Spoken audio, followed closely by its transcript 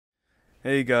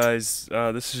Hey guys,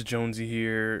 this is Jonezzy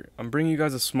here. I'm bringing you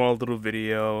guys a small little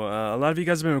video. A lot of you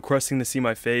guys have been requesting to see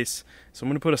my face, so I'm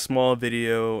gonna put a small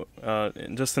video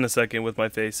just in a second with my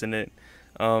face in it.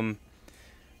 Um,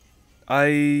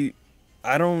 I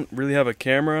I don't really have a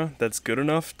camera that's good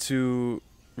enough to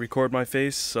record my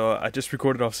face, so I just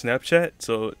recorded off Snapchat.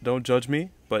 So don't judge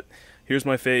me. But here's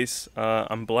my face.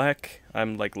 I'm black.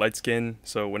 I'm like light skinned.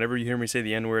 So whenever you hear me say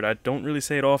the N word, I don't really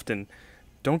say it often.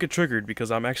 Don't get triggered because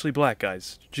I'm actually black,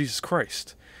 guys. Jesus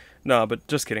Christ. Nah, but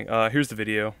just kidding. Here's the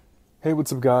video. Hey,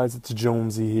 what's up, guys? It's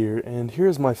Jonesy here, and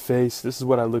here's my face. This is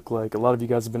what I look like. A lot of you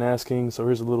guys have been asking, so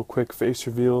here's a little quick face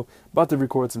reveal. About to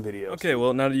record some videos. Okay,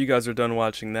 well, now that you guys are done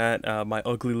watching that, my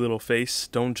ugly little face,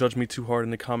 don't judge me too hard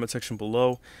in the comment section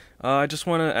below. I just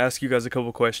want to ask you guys a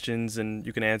couple questions, and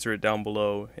you can answer it down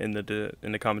below in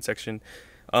the comment section.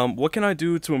 What can I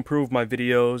do to improve my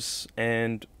videos,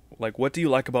 and like, what do you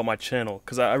like about my channel?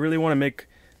 Because I really want to make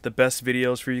the best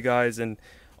videos for you guys. And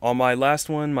on my last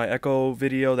one, my Echo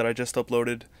video that I just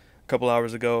uploaded a couple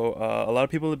hours ago, a lot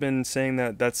of people have been saying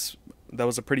that that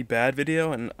was a pretty bad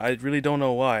video, and I really don't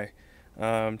know why.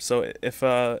 So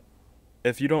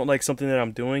if you don't like something that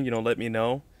I'm doing, let me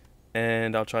know,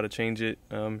 and I'll try to change it.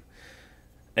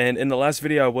 And in the last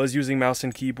video, I was using mouse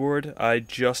and keyboard. I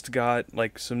just got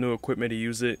like some new equipment to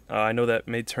use it. I know that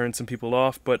may turn some people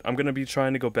off, but I'm gonna be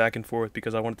trying to go back and forth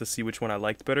because I wanted to see which one I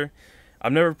liked better.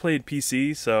 I've never played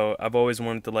PC, so I've always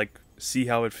wanted to like see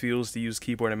how it feels to use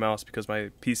keyboard and mouse because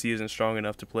my PC isn't strong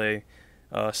enough to play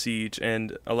Siege,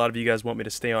 and a lot of you guys want me to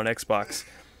stay on Xbox.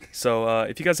 So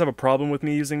if you guys have a problem with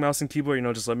me using mouse and keyboard,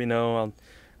 just let me know.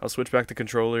 I'll switch back to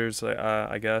controllers,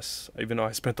 I guess, even though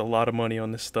I spent a lot of money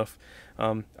on this stuff.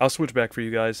 I'll switch back for you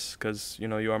guys, because,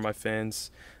 you are my fans.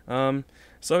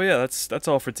 So yeah, that's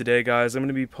all for today, guys. I'm going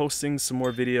to be posting some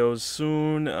more videos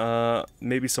soon,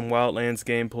 maybe some Wildlands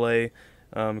gameplay,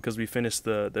 because we finished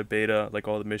the beta, like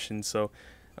all the missions. So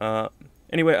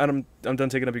anyway, I'm done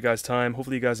taking up your guys' time.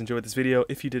 Hopefully you guys enjoyed this video.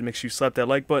 If you did, make sure you slap that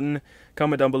like button,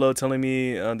 comment down below telling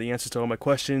me the answers to all my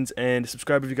questions, and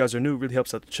subscribe if you guys are new. It really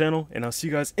helps out the channel, and I'll see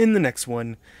you guys in the next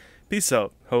one. Peace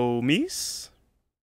out, homies.